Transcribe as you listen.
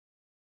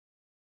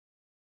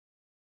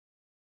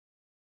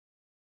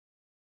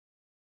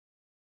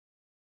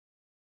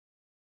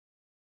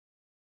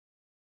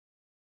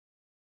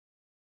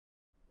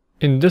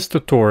In this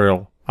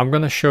tutorial, I'm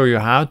going to show you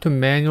how to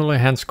manually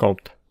hand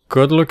sculpt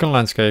good looking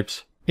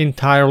landscapes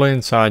entirely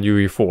inside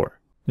UE4.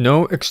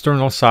 No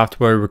external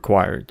software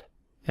required.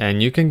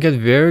 And you can get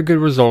very good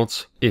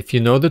results if you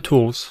know the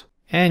tools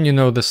and you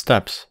know the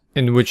steps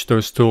in which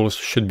those tools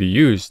should be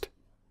used.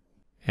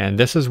 And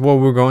this is what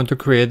we're going to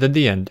create at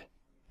the end.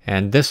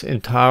 And this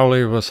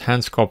entirely was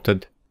hand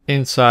sculpted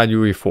inside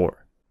UE4.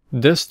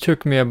 This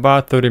took me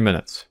about 30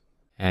 minutes.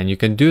 And you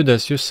can do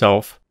this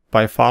yourself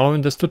by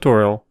following this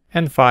tutorial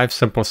and 5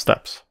 simple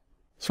steps.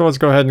 So let's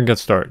go ahead and get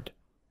started.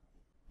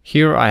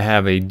 Here I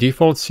have a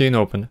default scene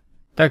open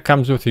that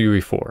comes with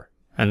UE4.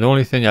 And the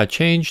only thing I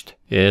changed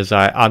is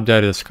I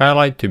updated the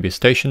skylight to be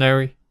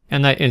stationary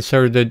and I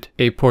inserted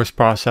a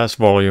post-process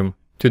volume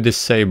to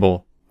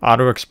disable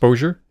auto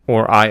exposure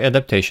or eye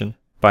adaptation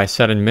by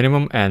setting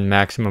minimum and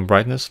maximum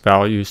brightness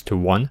values to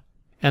 1.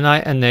 And I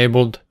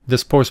enabled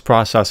this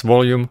post-process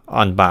volume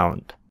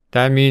unbound.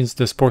 That means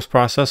this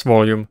post-process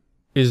volume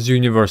is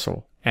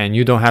universal and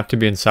you don't have to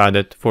be inside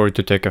it for it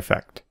to take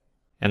effect.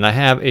 And I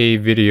have a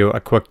video,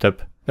 a quick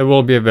tip that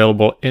will be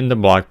available in the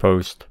blog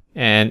post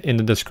and in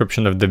the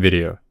description of the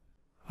video.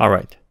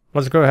 Alright,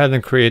 let's go ahead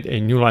and create a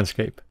new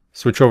landscape.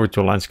 Switch over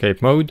to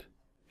landscape mode,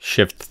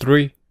 shift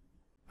 3.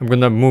 I'm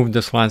going to move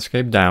this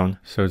landscape down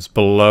so it's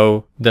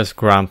below this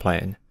ground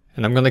plane.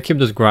 And I'm going to keep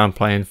this ground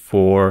plane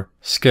for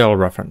scale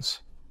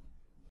reference.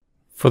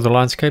 For the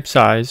landscape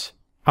size,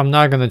 I'm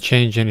not going to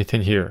change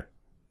anything here.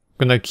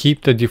 I'm going to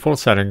keep the default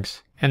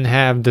settings and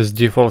have this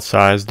default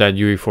size that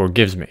UE4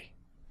 gives me.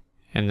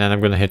 And then I'm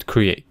going to hit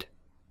create.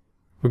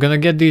 We're going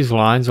to get these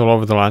lines all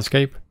over the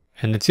landscape,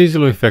 and it's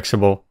easily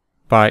fixable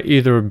by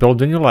either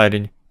building your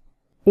lighting,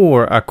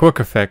 or a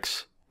quicker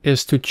fix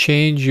is to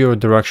change your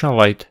directional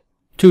light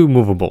to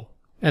movable.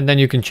 And then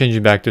you can change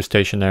it back to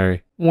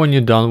stationary when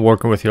you're done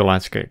working with your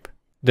landscape.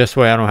 This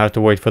way I don't have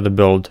to wait for the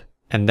build,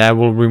 and that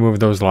will remove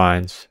those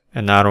lines,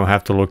 and I don't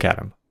have to look at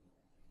them.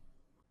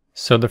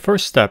 So the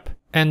first step,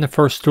 and the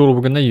first tool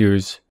we're going to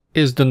use,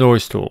 is the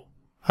noise tool.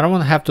 I don't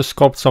want to have to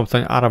sculpt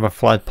something out of a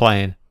flat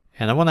plane,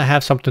 and I want to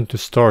have something to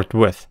start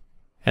with.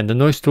 And the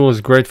noise tool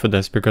is great for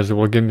this because it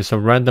will give me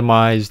some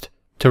randomized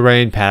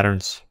terrain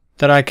patterns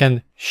that I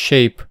can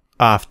shape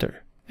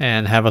after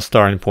and have a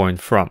starting point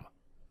from.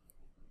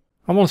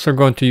 I'm also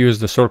going to use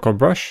the circle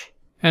brush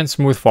and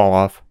smooth fall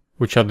off,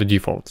 which are the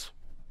defaults.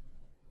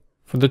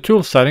 For the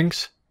tool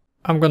settings,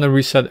 I'm going to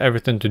reset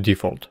everything to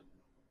default.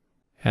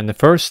 And the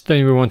first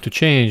thing we want to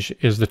change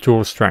is the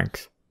tool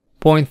strength.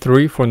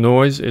 0.3 for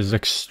noise is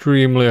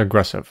extremely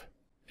aggressive.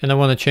 And I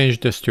want to change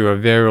this to a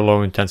very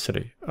low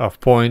intensity of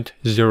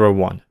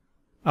 0.01.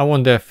 I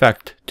want the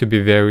effect to be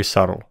very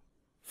subtle.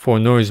 For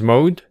noise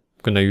mode,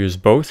 I'm going to use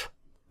both,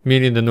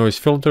 meaning the noise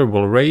filter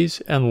will raise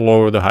and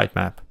lower the height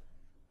map.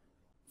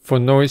 For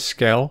noise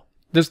scale,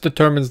 this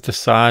determines the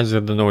size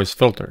of the noise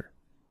filter.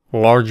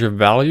 Larger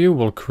value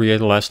will create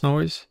less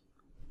noise,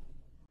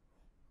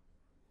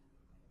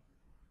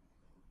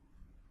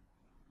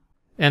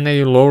 and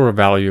a lower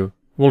value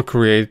will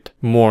create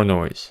more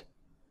noise.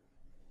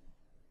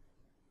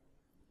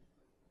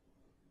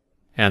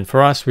 And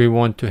for us, we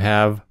want to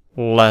have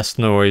less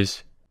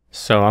noise,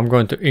 so I'm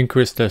going to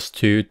increase this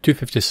to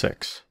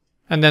 256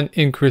 and then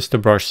increase the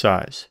brush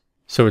size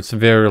so it's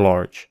very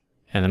large.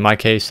 And in my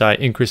case, I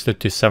increased it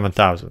to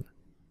 7000.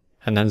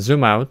 And then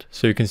zoom out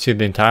so you can see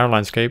the entire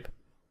landscape,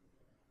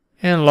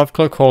 and left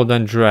click, hold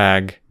and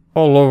drag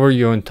all over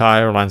your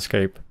entire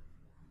landscape.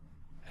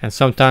 And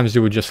sometimes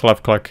you would just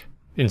left click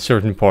in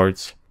certain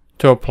parts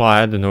to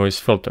apply the noise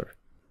filter.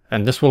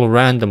 And this will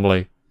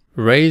randomly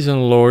raise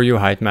and lower your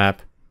height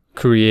map,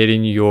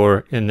 creating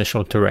your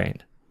initial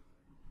terrain.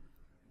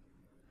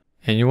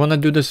 And you want to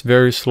do this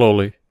very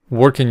slowly,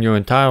 working your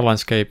entire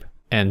landscape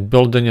and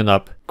building it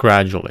up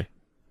gradually.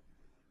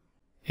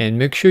 And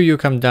make sure you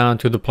come down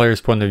to the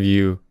player's point of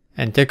view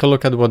and take a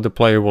look at what the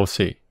player will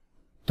see.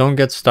 Don't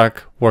get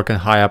stuck working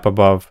high up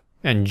above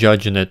and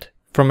judging it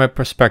from a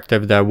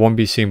perspective that won't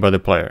be seen by the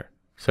player.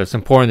 So it's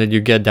important that you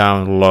get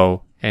down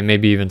low and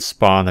maybe even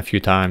spawn a few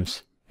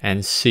times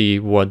and see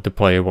what the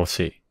player will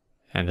see.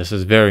 And this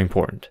is very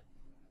important.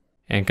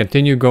 And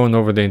continue going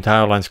over the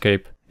entire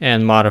landscape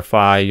and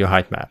modify your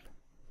height map.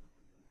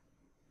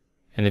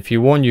 And if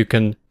you want, you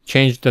can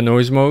change the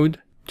noise mode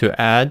to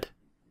add.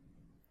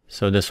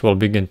 So this will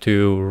begin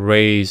to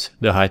raise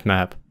the height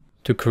map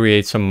to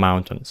create some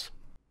mountains.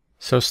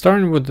 So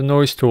starting with the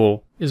noise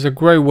tool is a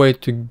great way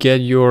to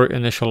get your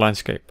initial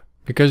landscape,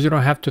 because you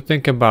don't have to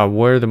think about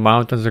where the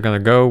mountains are going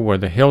to go, where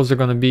the hills are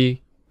going to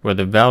be, where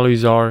the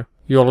valleys are.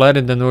 You're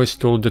letting the noise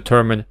tool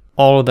determine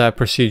all of that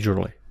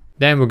procedurally.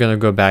 Then we're going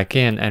to go back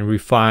in and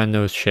refine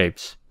those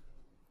shapes.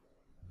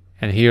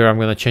 And here I'm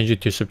going to change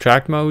it to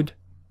subtract mode.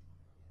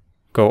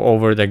 Go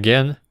over it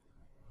again.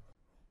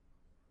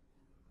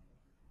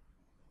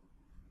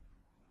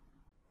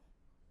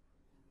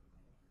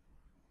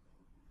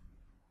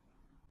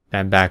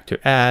 Then back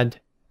to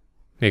add,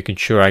 making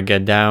sure I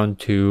get down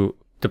to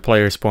the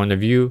player's point of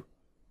view,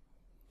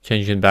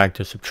 changing it back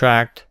to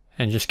subtract,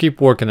 and just keep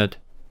working it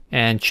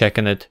and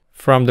checking it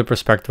from the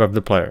perspective of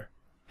the player.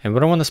 And we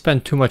don't want to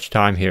spend too much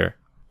time here,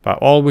 but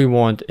all we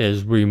want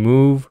is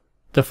remove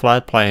the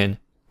flat plane,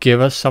 give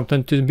us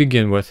something to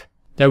begin with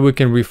that we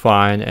can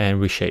refine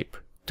and reshape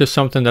to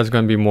something that's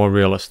going to be more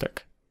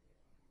realistic.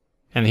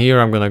 And here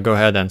I'm going to go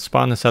ahead and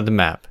spawn inside the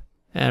map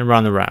and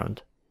run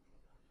around.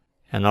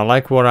 And I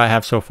like what I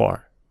have so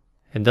far.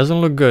 It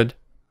doesn't look good,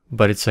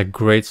 but it's a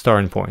great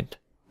starting point.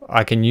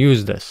 I can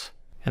use this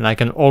and I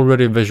can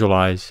already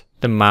visualize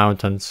the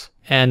mountains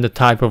and the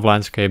type of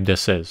landscape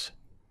this is.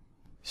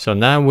 So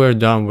now we're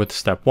done with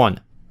step 1.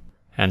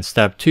 And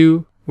step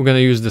 2, we're going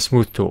to use the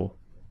smooth tool.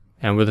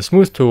 And with the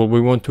smooth tool,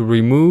 we want to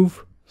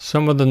remove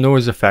some of the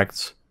noise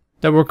effects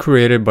that were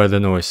created by the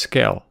noise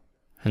scale.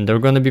 And they're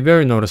going to be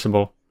very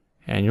noticeable,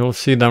 and you'll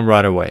see them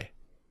right away.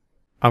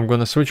 I'm going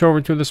to switch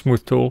over to the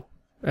smooth tool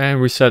and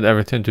reset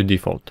everything to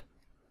default.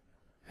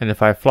 And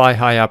if I fly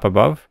high up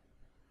above,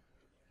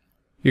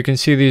 you can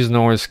see these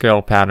noise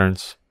scale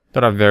patterns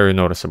that are very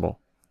noticeable.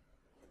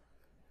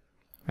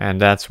 And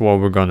that's what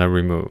we're going to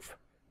remove.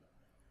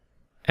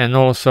 And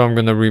also I'm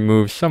going to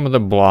remove some of the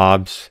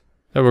blobs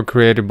that were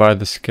created by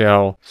the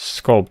scale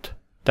sculpt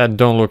that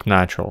don't look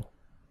natural.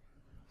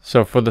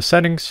 So for the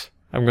settings,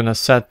 I'm going to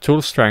set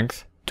tool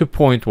strength to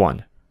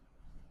 0.1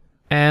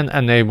 and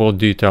enable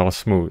detail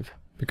smooth,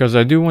 because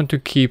I do want to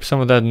keep some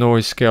of that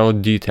noise scale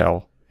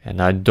detail and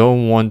I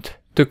don't want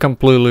to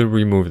completely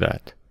remove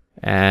that.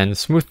 And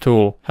smooth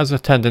tool has a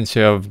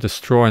tendency of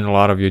destroying a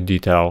lot of your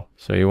detail,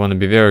 so you want to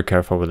be very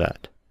careful with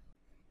that.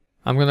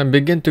 I'm going to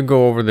begin to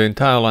go over the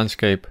entire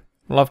landscape,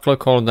 left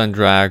click, hold and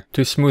drag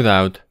to smooth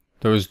out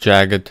those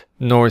jagged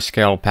noise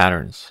scale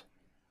patterns.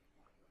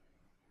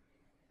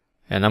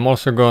 And I'm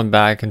also going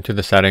back into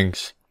the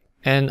settings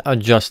and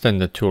adjusting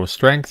the tool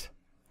strength,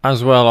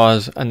 as well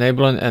as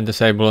enabling and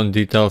disabling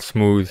detail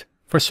smooth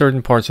for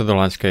certain parts of the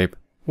landscape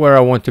where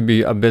I want to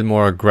be a bit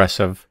more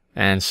aggressive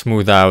and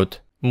smooth out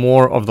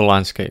more of the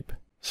landscape.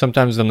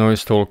 Sometimes the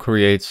noise tool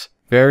creates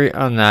very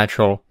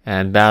unnatural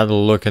and bad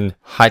looking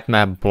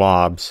heightmap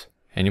blobs,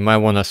 and you might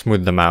want to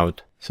smooth them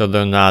out so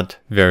they're not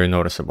very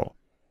noticeable.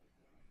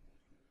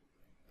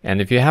 And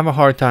if you have a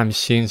hard time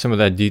seeing some of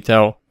that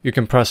detail, you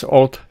can press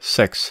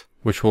Alt-6,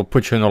 which will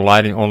put you in a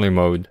lighting only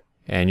mode,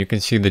 and you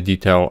can see the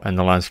detail and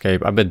the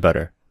landscape a bit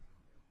better.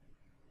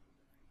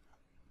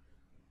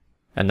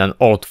 And then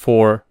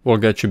Alt-4 will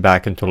get you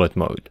back into lit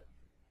mode.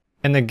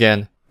 And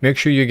again, make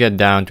sure you get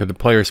down to the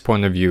player's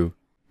point of view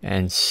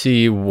and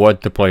see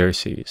what the player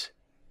sees.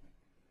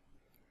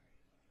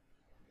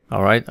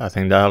 Alright, I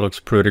think that looks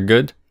pretty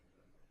good.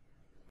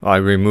 I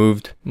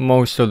removed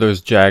most of those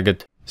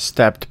jagged,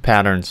 stepped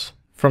patterns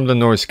from the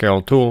noise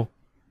scale tool,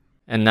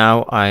 and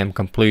now I am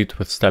complete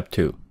with step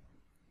 2.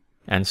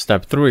 And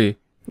step 3,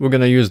 we're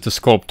going to use the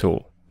sculpt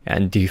tool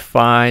and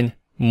define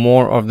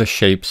more of the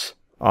shapes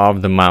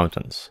of the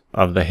mountains,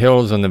 of the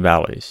hills and the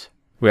valleys.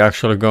 We're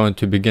actually going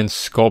to begin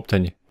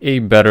sculpting a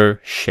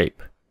better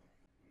shape.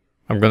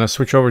 I'm going to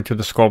switch over to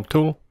the sculpt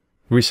tool,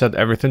 reset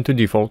everything to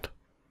default,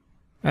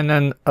 and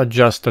then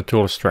adjust the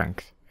tool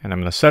strength. And I'm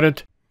going to set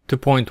it to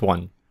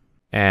 0.1.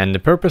 And the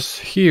purpose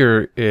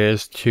here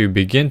is to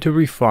begin to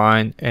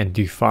refine and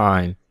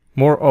define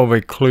more of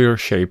a clear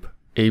shape,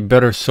 a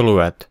better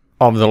silhouette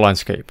of the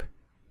landscape.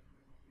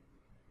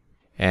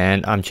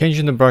 And I'm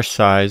changing the brush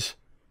size,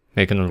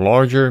 making it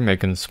larger,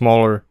 making it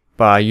smaller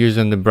by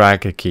using the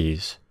bracket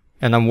keys.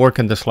 And I'm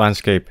working this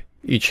landscape,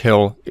 each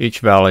hill, each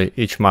valley,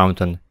 each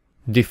mountain,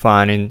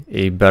 defining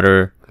a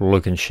better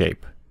looking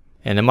shape.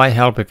 And it might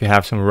help if you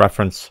have some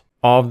reference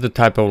of the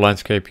type of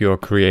landscape you are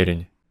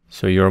creating,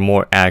 so you're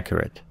more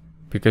accurate.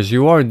 Because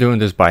you are doing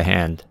this by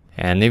hand,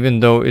 and even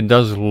though it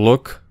does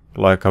look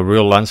like a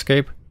real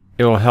landscape,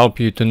 it will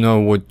help you to know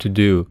what to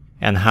do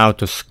and how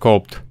to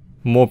sculpt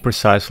more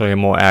precisely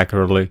and more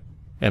accurately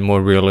and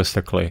more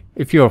realistically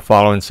if you are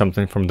following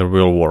something from the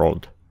real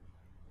world.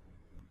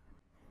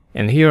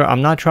 And here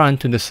I'm not trying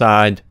to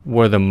decide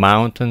where the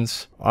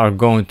mountains are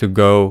going to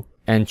go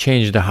and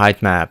change the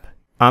height map.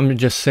 I'm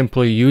just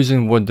simply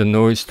using what the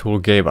noise tool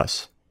gave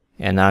us,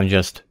 and I'm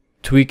just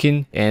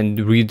tweaking and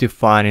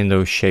redefining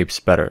those shapes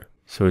better,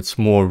 so it's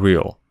more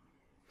real.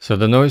 So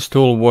the noise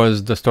tool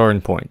was the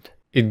starting point.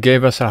 It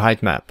gave us a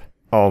height map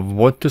of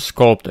what to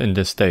sculpt in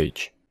this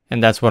stage,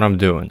 and that's what I'm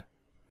doing.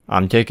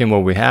 I'm taking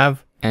what we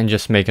have and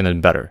just making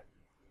it better.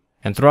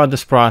 And throughout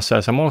this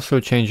process, I'm also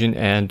changing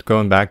and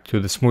going back to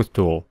the smooth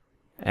tool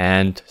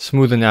and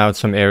smoothing out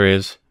some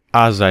areas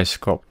as I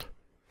sculpt.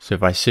 So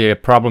if I see a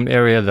problem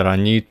area that I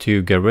need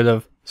to get rid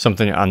of,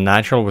 something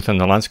unnatural within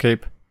the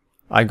landscape,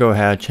 I go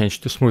ahead,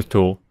 change to smooth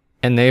tool,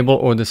 enable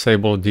or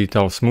disable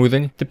detail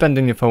smoothing,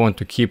 depending if I want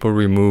to keep or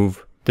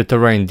remove the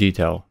terrain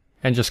detail,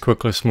 and just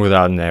quickly smooth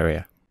out an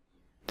area.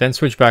 Then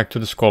switch back to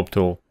the sculpt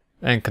tool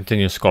and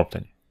continue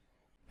sculpting.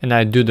 And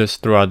I do this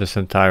throughout this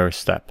entire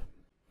step.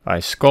 I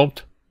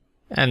sculpt,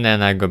 and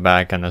then I go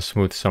back and I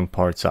smooth some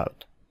parts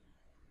out.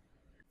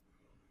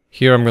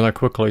 Here I'm going to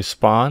quickly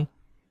spawn,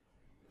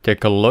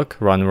 take a look,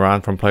 run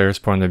around from player's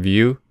point of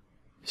view,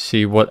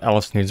 see what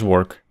else needs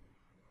work,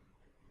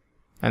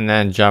 and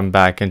then jump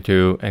back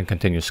into and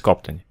continue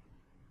sculpting.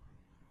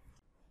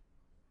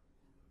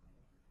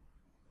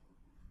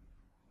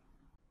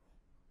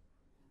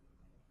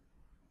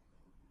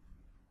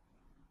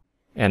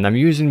 And I'm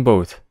using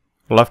both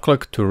left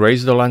click to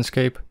raise the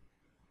landscape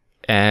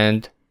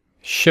and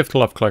shift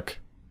left click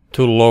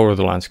to lower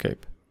the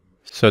landscape.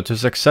 So to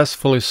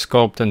successfully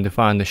sculpt and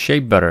define the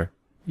shape better,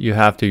 you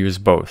have to use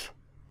both.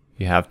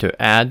 You have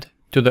to add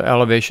to the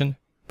elevation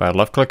by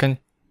left clicking,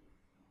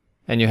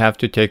 and you have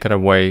to take it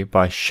away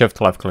by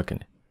shift left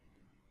clicking.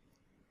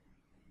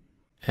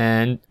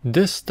 And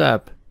this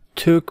step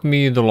took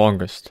me the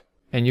longest,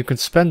 and you can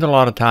spend a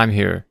lot of time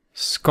here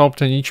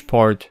sculpting each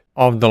part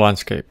of the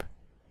landscape.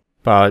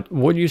 But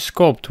what you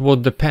sculpt will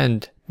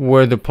depend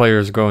where the player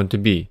is going to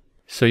be.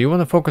 So you want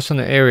to focus on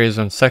the areas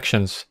and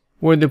sections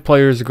where the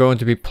player is going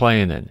to be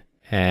playing in,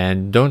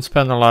 and don't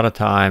spend a lot of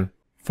time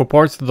for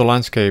parts of the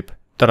landscape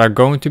that are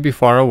going to be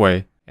far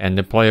away and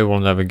the player will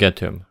never get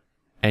to them.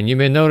 And you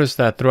may notice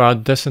that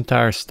throughout this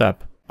entire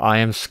step, I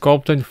am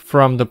sculpting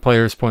from the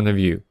player's point of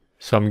view.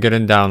 So I'm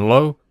getting down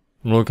low,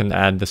 I'm looking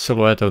at the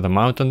silhouette of the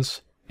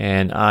mountains,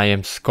 and I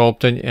am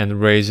sculpting and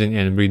raising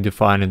and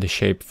redefining the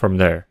shape from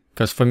there.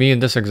 Because for me in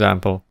this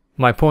example,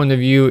 my point of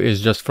view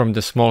is just from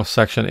the small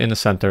section in the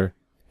center,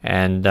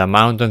 and the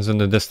mountains in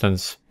the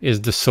distance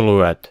is the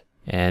silhouette,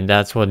 and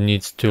that's what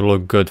needs to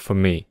look good for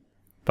me.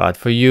 But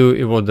for you,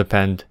 it will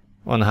depend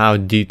on how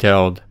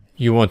detailed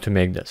you want to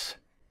make this.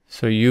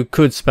 So you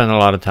could spend a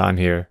lot of time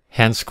here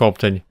hand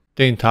sculpting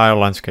the entire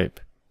landscape.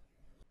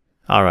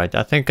 Alright,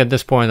 I think at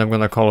this point I'm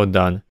gonna call it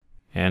done,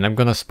 and I'm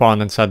gonna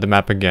spawn inside the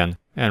map again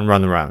and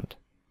run around.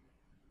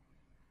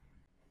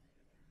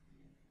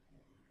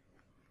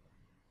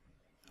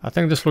 I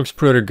think this looks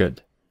pretty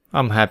good.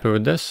 I'm happy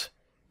with this.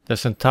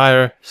 This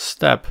entire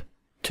step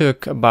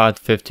took about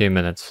 15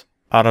 minutes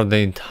out of the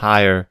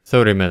entire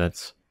 30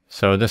 minutes.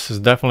 So this is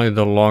definitely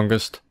the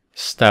longest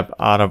step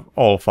out of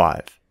all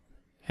 5.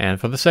 And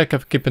for the sake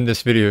of keeping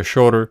this video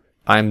shorter,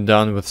 I'm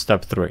done with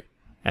step 3.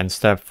 And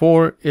step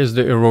 4 is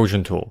the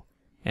erosion tool,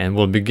 and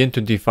we'll begin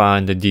to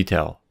define the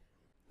detail.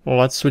 Well,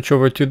 let's switch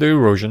over to the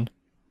erosion,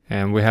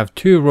 and we have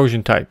 2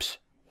 erosion types,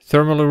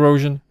 thermal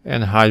erosion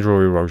and hydro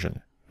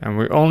erosion. And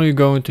we're only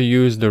going to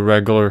use the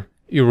regular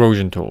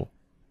erosion tool.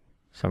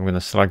 So I'm going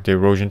to select the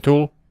erosion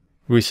tool,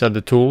 reset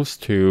the tools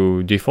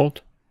to default.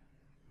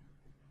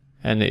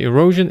 And the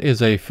erosion is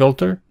a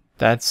filter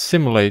that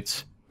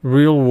simulates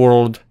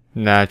real-world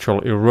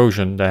natural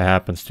erosion that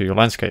happens to your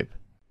landscape.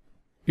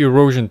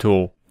 Erosion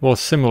tool will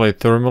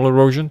simulate thermal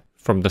erosion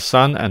from the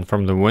sun and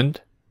from the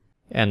wind,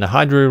 and the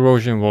hydro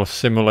erosion will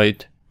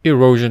simulate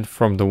erosion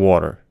from the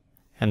water.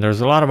 And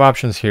there's a lot of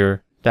options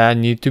here that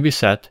need to be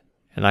set,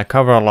 and I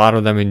cover a lot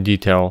of them in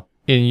detail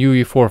in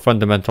UE4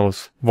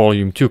 Fundamentals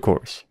Volume 2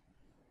 course.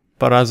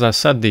 But as I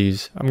set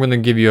these, I'm going to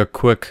give you a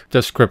quick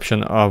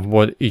description of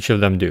what each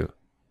of them do.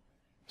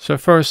 So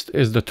first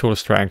is the tool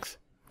strength,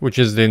 which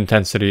is the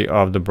intensity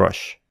of the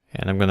brush.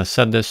 And I'm going to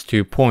set this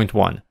to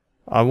 0.1.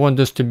 I want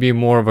this to be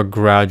more of a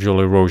gradual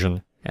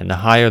erosion. And the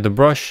higher the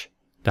brush,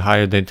 the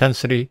higher the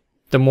intensity,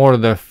 the more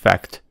the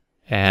effect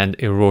and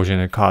erosion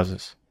it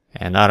causes.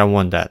 And I don't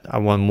want that. I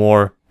want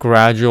more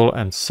gradual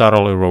and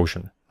subtle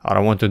erosion. I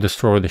don't want to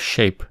destroy the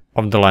shape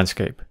of the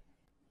landscape.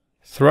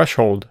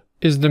 Threshold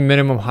is the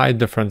minimum height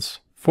difference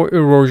for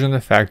erosion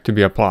effect to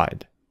be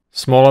applied.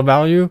 Smaller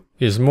value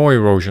is more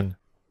erosion,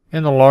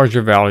 and a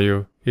larger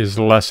value is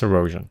less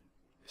erosion.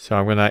 So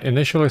I'm going to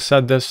initially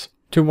set this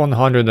to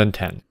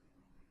 110.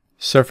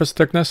 Surface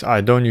thickness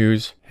I don't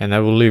use, and I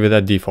will leave it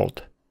at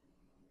default.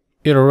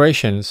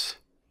 Iterations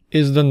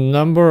is the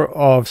number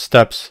of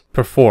steps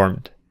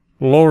performed.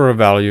 Lower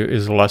value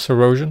is less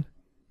erosion,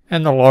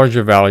 and the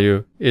larger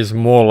value is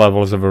more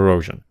levels of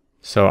erosion.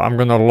 So I'm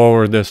going to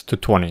lower this to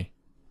 20.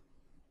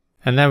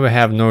 And then we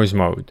have noise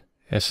mode.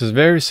 This is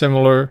very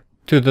similar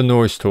to the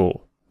noise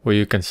tool, where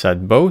you can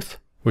set both,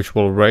 which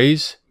will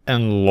raise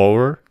and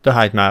lower the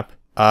height map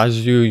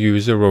as you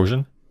use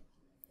erosion,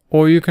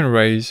 or you can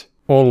raise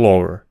or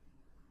lower.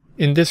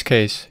 In this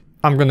case,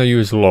 I'm going to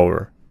use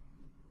lower.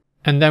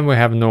 And then we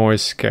have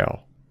noise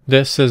scale.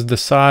 This is the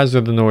size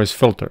of the noise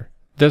filter.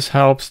 This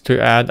helps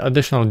to add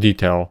additional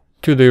detail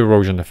to the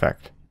erosion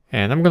effect.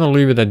 And I'm going to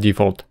leave it at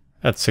default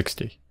at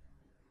 60.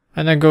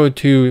 And then go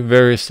to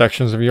various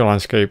sections of your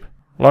landscape,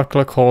 left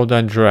click, hold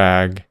and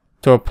drag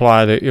to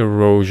apply the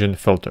erosion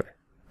filter,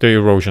 the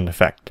erosion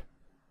effect.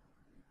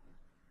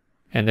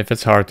 And if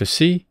it's hard to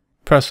see,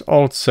 press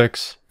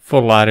Alt-6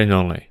 for lighting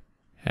only,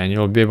 and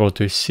you'll be able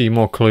to see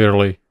more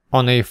clearly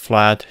on a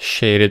flat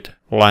shaded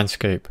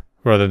landscape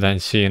rather than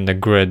seeing the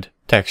grid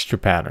texture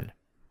pattern.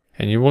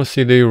 And you will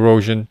see the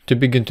erosion to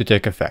begin to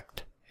take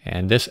effect.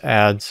 And this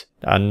adds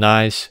a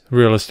nice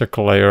realistic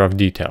layer of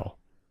detail.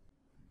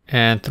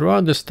 And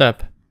throughout the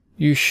step,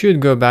 you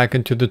should go back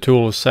into the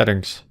tool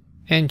settings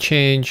and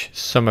change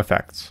some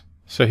effects.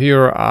 So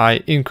here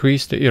I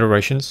increase the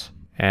iterations,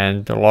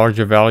 and the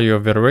larger value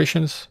of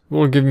iterations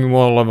will give me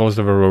more levels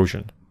of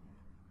erosion.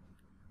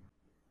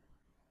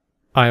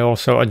 I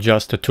also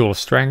adjust the tool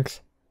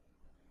strength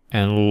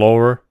and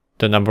lower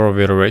the number of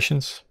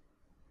iterations,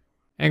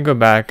 and go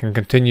back and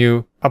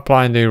continue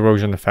applying the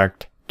erosion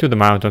effect to the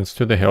mountains,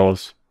 to the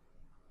hills.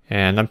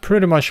 And I'm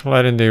pretty much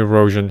letting the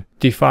erosion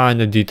define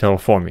the detail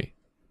for me.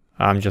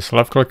 I'm just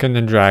left clicking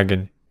and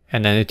dragging,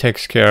 and then it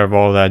takes care of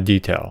all that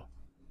detail.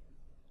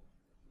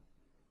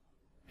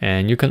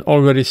 And you can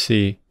already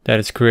see that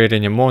it's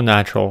creating a more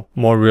natural,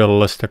 more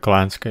realistic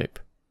landscape.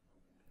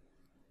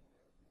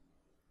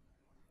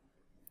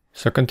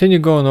 So continue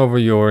going over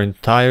your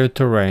entire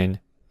terrain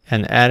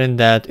and adding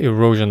that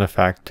erosion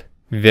effect,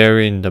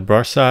 varying the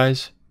brush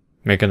size,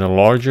 making it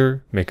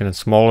larger, making it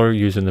smaller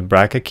using the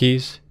bracket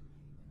keys.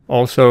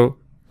 Also,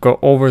 go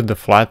over the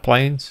flat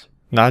plains,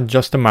 not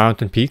just the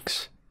mountain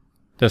peaks.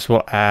 This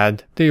will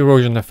add the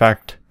erosion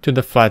effect to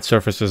the flat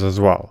surfaces as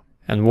well,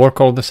 and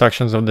work all the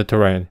sections of the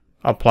terrain,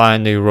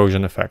 applying the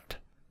erosion effect.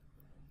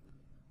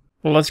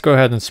 Well, let's go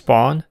ahead and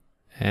spawn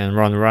and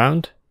run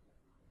around.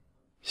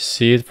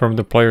 See it from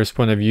the player's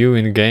point of view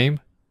in the game.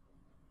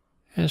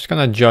 And just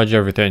gonna judge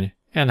everything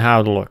and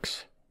how it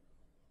looks.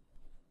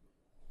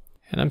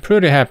 And I'm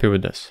pretty happy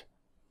with this.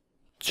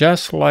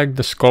 Just like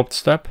the sculpt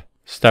step,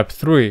 step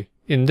 3,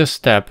 in this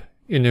step,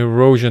 in the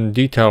erosion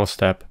detail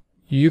step,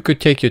 you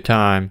could take your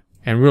time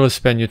and really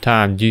spend your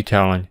time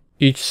detailing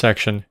each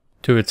section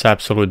to its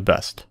absolute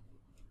best.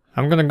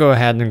 I'm gonna go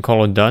ahead and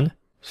call it done,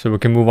 so we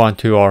can move on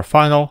to our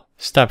final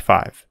step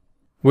 5,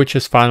 which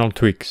is final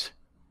tweaks.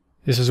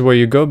 This is where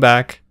you go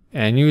back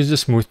and use the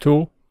smooth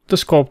tool, the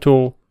sculpt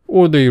tool,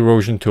 or the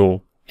erosion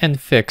tool and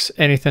fix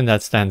anything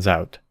that stands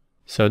out.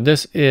 So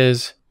this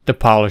is the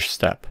polish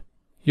step.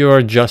 You're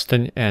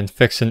adjusting and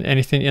fixing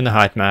anything in the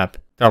height map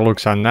that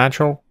looks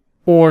unnatural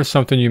or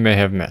something you may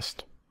have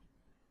missed.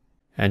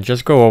 And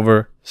just go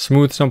over,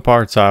 smooth some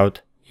parts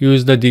out,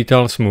 use the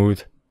detail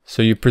smooth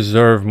so you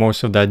preserve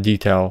most of that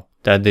detail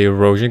that the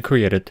erosion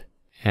created.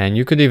 And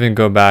you could even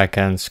go back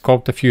and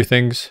sculpt a few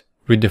things,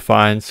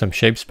 redefine some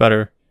shapes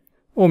better,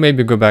 or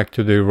maybe go back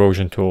to the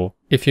erosion tool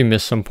if you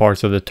missed some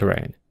parts of the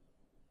terrain.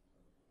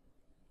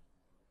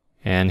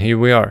 And here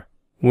we are.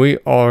 We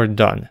are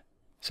done.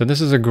 So this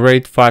is a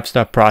great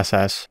 5-step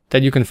process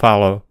that you can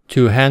follow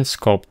to hand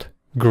sculpt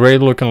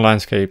great looking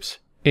landscapes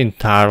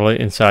entirely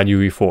inside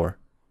UE4.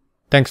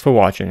 Thanks for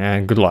watching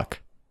and good luck.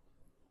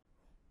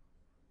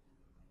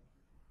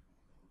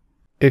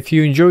 If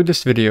you enjoyed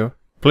this video,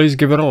 please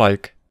give it a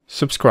like,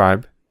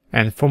 subscribe,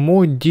 and for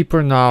more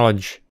deeper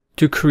knowledge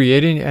to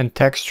creating and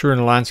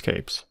texturing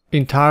landscapes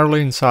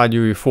entirely inside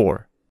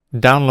UE4,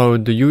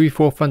 download the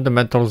UE4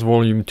 Fundamentals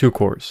Volume 2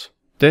 course.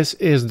 This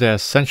is the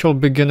essential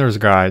beginner's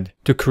guide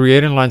to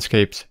creating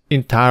landscapes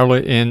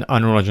entirely in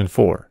Unreal Engine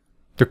 4.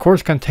 The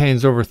course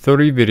contains over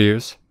 30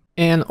 videos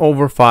and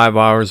over 5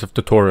 hours of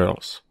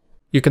tutorials.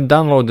 You can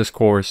download this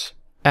course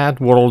at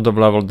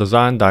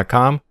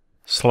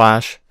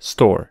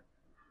worldofleveldesign.com/store.